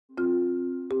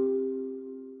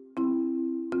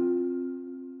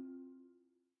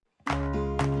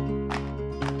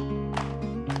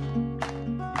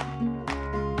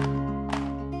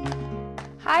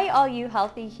Hi all you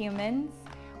healthy humans.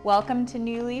 Welcome to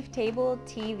New Leaf Table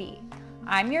TV.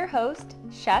 I'm your host,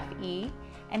 Chef E,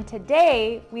 and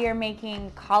today we are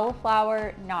making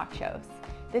cauliflower nachos.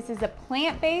 This is a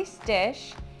plant-based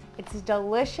dish. It's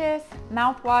delicious,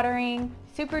 mouth-watering,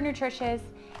 super nutritious,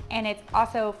 and it's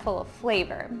also full of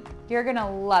flavor. You're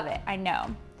gonna love it, I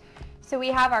know. So we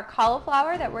have our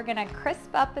cauliflower that we're gonna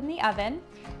crisp up in the oven.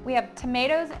 We have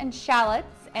tomatoes and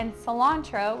shallots and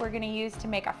cilantro we're gonna use to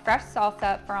make a fresh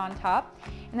salsa for on top.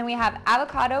 And then we have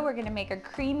avocado, we're gonna make a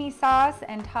creamy sauce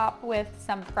and top with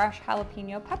some fresh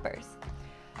jalapeno peppers.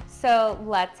 So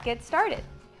let's get started.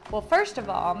 Well, first of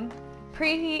all,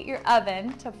 preheat your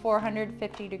oven to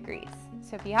 450 degrees.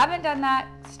 So if you haven't done that,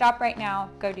 stop right now,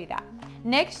 go do that.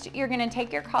 Next, you're gonna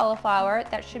take your cauliflower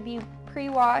that should be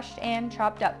pre-washed and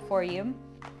chopped up for you,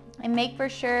 and make for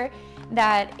sure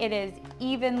that it is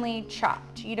evenly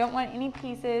chopped. You don't want any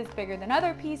pieces bigger than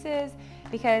other pieces,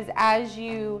 because as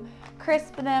you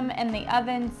crisp them in the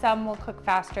oven, some will cook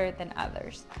faster than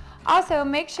others. Also,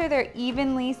 make sure they're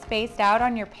evenly spaced out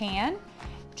on your pan,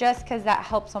 just because that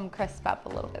helps them crisp up a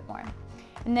little bit more.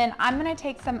 And then I'm gonna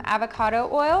take some avocado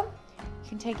oil. You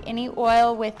can take any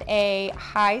oil with a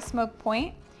high smoke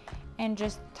point and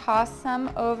just toss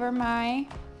some over my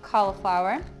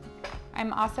cauliflower.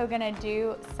 I'm also gonna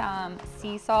do some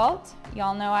sea salt.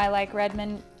 Y'all know I like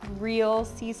Redmond real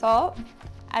sea salt,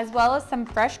 as well as some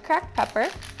fresh cracked pepper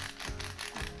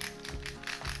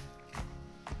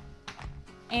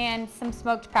and some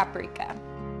smoked paprika.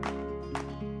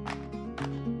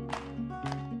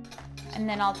 And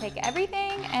then I'll take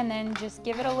everything and then just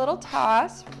give it a little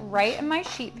toss right in my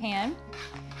sheet pan.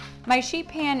 My sheet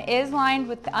pan is lined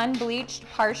with unbleached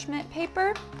parchment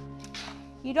paper.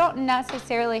 You don't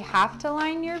necessarily have to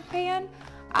line your pan.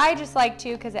 I just like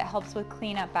to because it helps with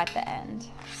cleanup at the end.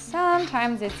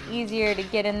 Sometimes it's easier to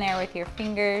get in there with your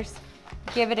fingers.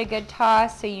 Give it a good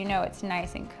toss so you know it's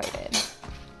nice and coated.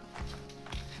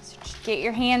 So just get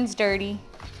your hands dirty.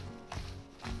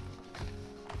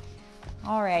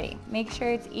 Alrighty, make sure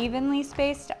it's evenly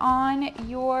spaced on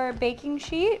your baking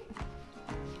sheet.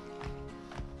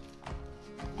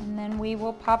 And then we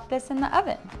will pop this in the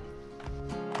oven.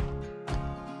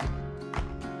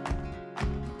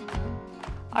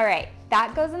 All right,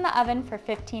 that goes in the oven for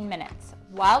 15 minutes.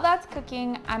 While that's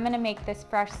cooking, I'm gonna make this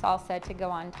fresh salsa to go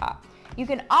on top. You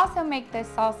can also make this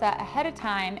salsa ahead of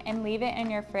time and leave it in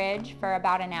your fridge for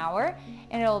about an hour,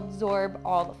 and it'll absorb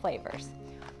all the flavors.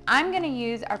 I'm gonna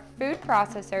use our food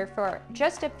processor for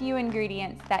just a few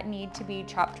ingredients that need to be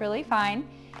chopped really fine.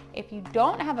 If you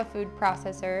don't have a food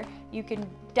processor, you can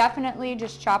definitely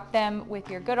just chop them with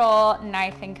your good old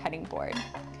knife and cutting board.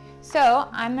 So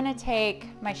I'm gonna take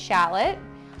my shallot.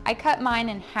 I cut mine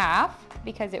in half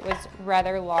because it was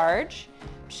rather large.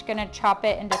 I'm just gonna chop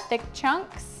it into thick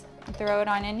chunks and throw it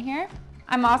on in here.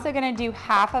 I'm also gonna do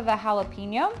half of a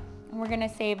jalapeno, and we're gonna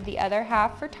save the other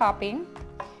half for topping.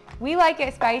 We like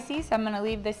it spicy, so I'm gonna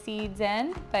leave the seeds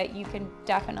in, but you can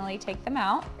definitely take them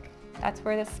out. That's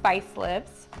where the spice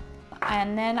lives.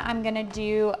 And then I'm gonna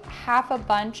do half a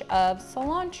bunch of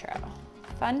cilantro.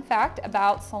 Fun fact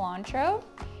about cilantro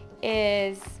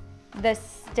is the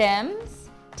stems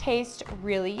taste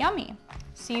really yummy.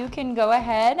 So you can go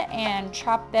ahead and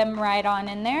chop them right on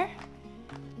in there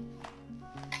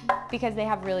because they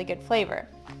have really good flavor.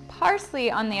 Parsley,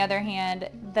 on the other hand,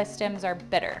 the stems are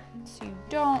bitter, so you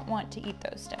don't want to eat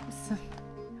those stems.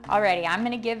 Alrighty, I'm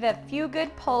gonna give a few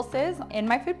good pulses in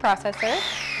my food processor.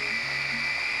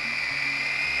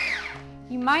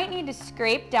 You might need to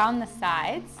scrape down the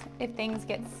sides if things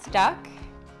get stuck.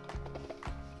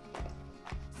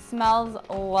 Smells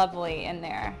lovely in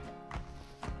there.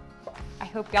 I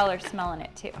hope y'all are smelling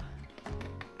it too.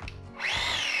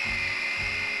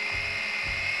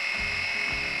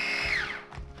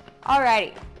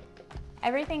 Alrighty,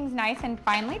 everything's nice and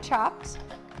finely chopped.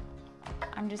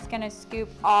 I'm just gonna scoop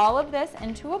all of this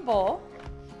into a bowl.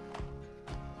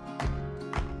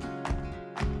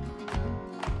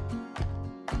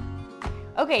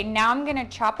 Okay, now I'm gonna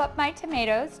chop up my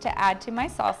tomatoes to add to my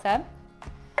salsa.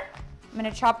 I'm gonna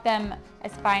chop them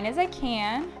as fine as I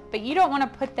can, but you don't wanna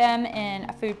put them in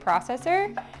a food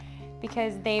processor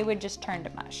because they would just turn to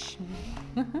mush.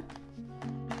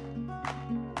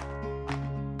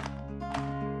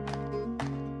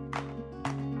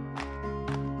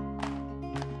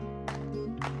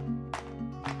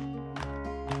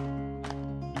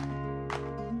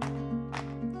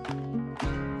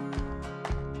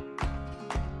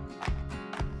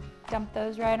 Dump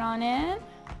those right on in.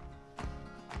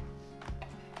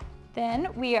 Then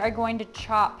we are going to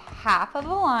chop half of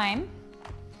a lime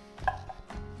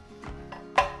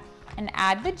and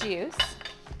add the juice.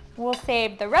 We'll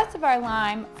save the rest of our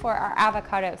lime for our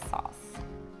avocado sauce.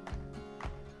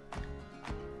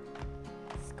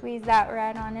 Squeeze that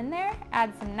right on in there,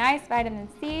 add some nice vitamin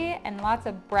C and lots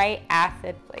of bright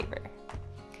acid flavor.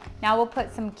 Now we'll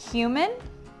put some cumin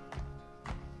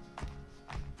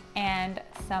and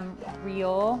some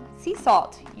real sea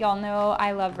salt. Y'all know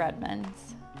I love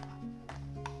Redmond's.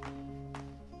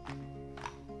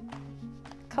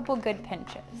 A couple good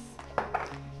pinches.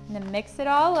 And then mix it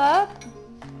all up.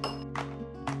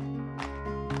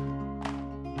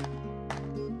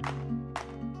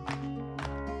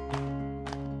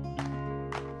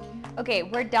 Okay,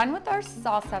 we're done with our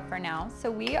salsa for now,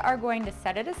 so we are going to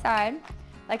set it aside.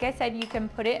 Like I said, you can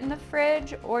put it in the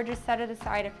fridge or just set it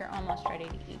aside if you're almost ready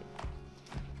to eat.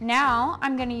 Now,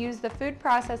 I'm gonna use the food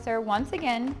processor once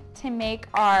again to make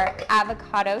our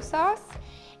avocado sauce.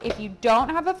 If you don't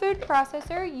have a food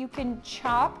processor, you can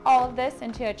chop all of this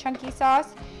into a chunky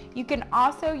sauce. You can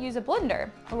also use a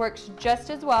blender. It works just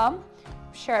as well.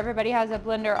 I'm sure everybody has a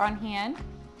blender on hand.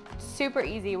 Super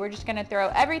easy. We're just gonna throw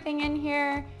everything in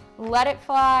here, let it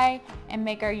fly, and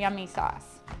make our yummy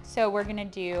sauce. So we're gonna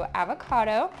do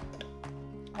avocado,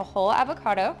 a whole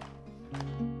avocado.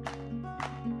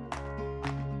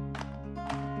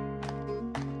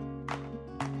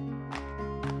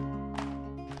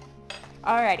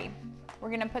 Alrighty,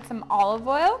 we're gonna put some olive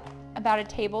oil, about a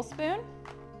tablespoon,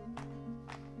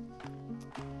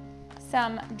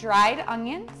 some dried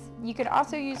onions. You could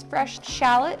also use fresh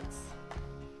shallots,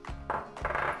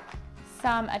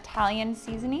 some Italian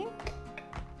seasoning,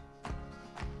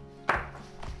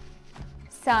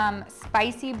 some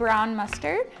spicy brown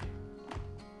mustard,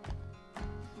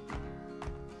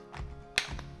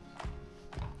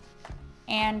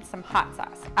 and some hot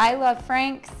sauce. I love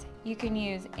Frank's. You can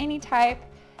use any type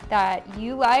that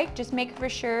you like. Just make for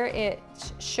sure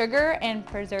it's sugar and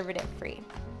preservative free.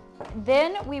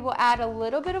 Then we will add a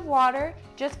little bit of water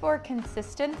just for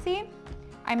consistency.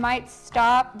 I might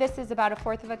stop, this is about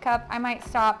 1/4 of a cup. I might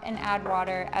stop and add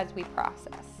water as we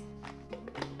process.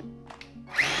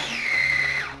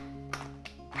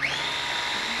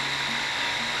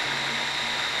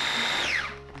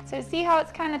 So see how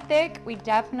it's kind of thick? We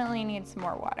definitely need some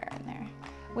more water in there.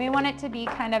 We want it to be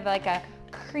kind of like a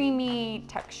creamy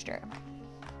texture.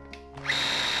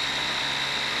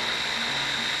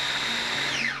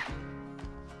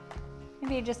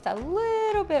 Maybe just a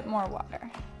little bit more water.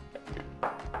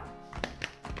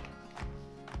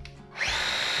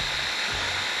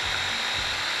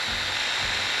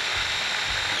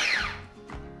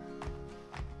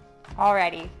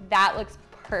 Alrighty, that looks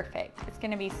perfect. It's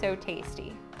gonna be so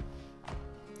tasty.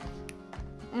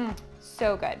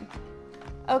 So good.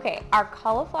 Okay, our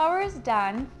cauliflower is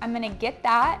done. I'm gonna get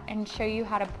that and show you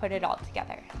how to put it all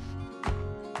together.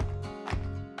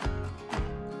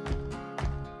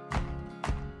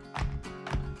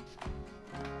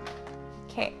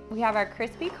 Okay, we have our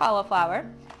crispy cauliflower.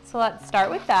 So let's start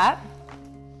with that.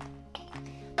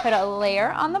 Put a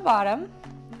layer on the bottom.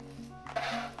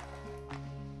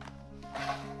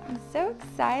 I'm so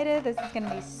excited. This is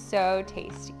gonna be so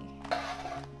tasty.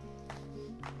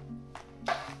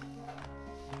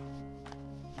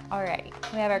 Alrighty,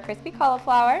 we have our crispy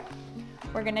cauliflower.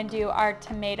 We're gonna do our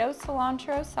tomato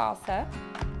cilantro salsa.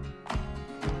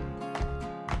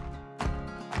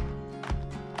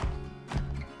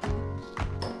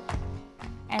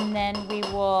 And then we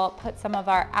will put some of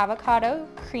our avocado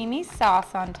creamy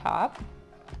sauce on top.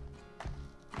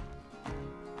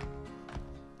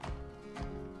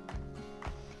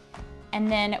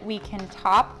 And then we can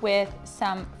top with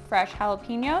some fresh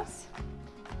jalapenos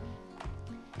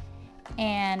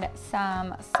and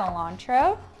some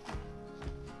cilantro.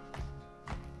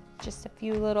 Just a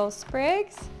few little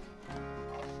sprigs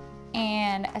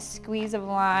and a squeeze of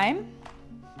lime.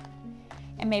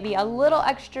 And maybe a little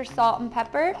extra salt and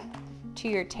pepper to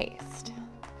your taste.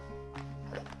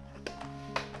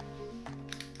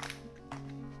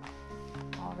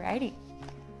 Alrighty,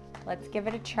 let's give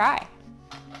it a try.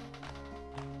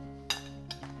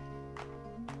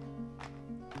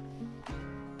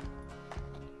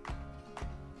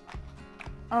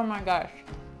 Oh my gosh.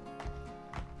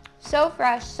 So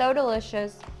fresh, so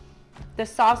delicious. The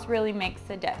sauce really makes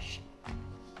the dish.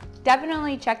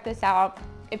 Definitely check this out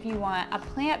if you want a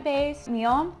plant-based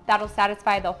meal that'll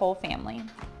satisfy the whole family.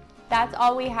 That's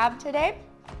all we have today.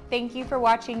 Thank you for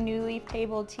watching New Leaf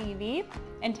Table TV.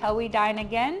 Until we dine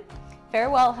again,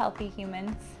 farewell, healthy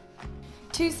humans.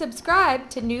 To subscribe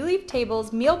to New Leaf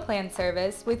Table's meal plan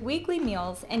service with weekly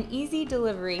meals and easy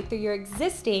delivery through your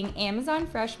existing Amazon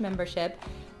Fresh membership,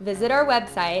 visit our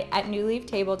website at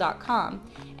newleaftable.com.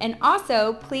 And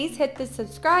also, please hit the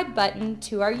subscribe button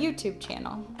to our YouTube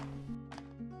channel.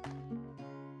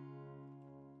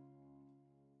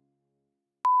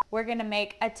 We're gonna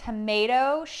make a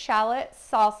tomato shallot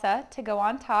salsa to go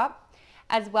on top,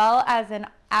 as well as an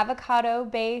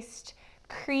avocado-based,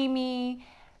 creamy,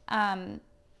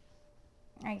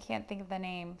 I can't think of the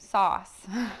name, sauce.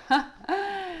 I'm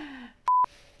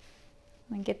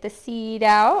gonna get the seed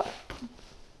out.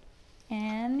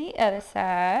 And the other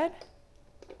side.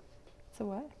 It's a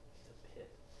what?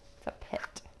 It's a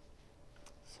pit.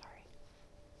 Sorry.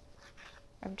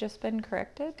 I've just been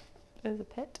corrected. It is a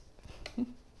pit.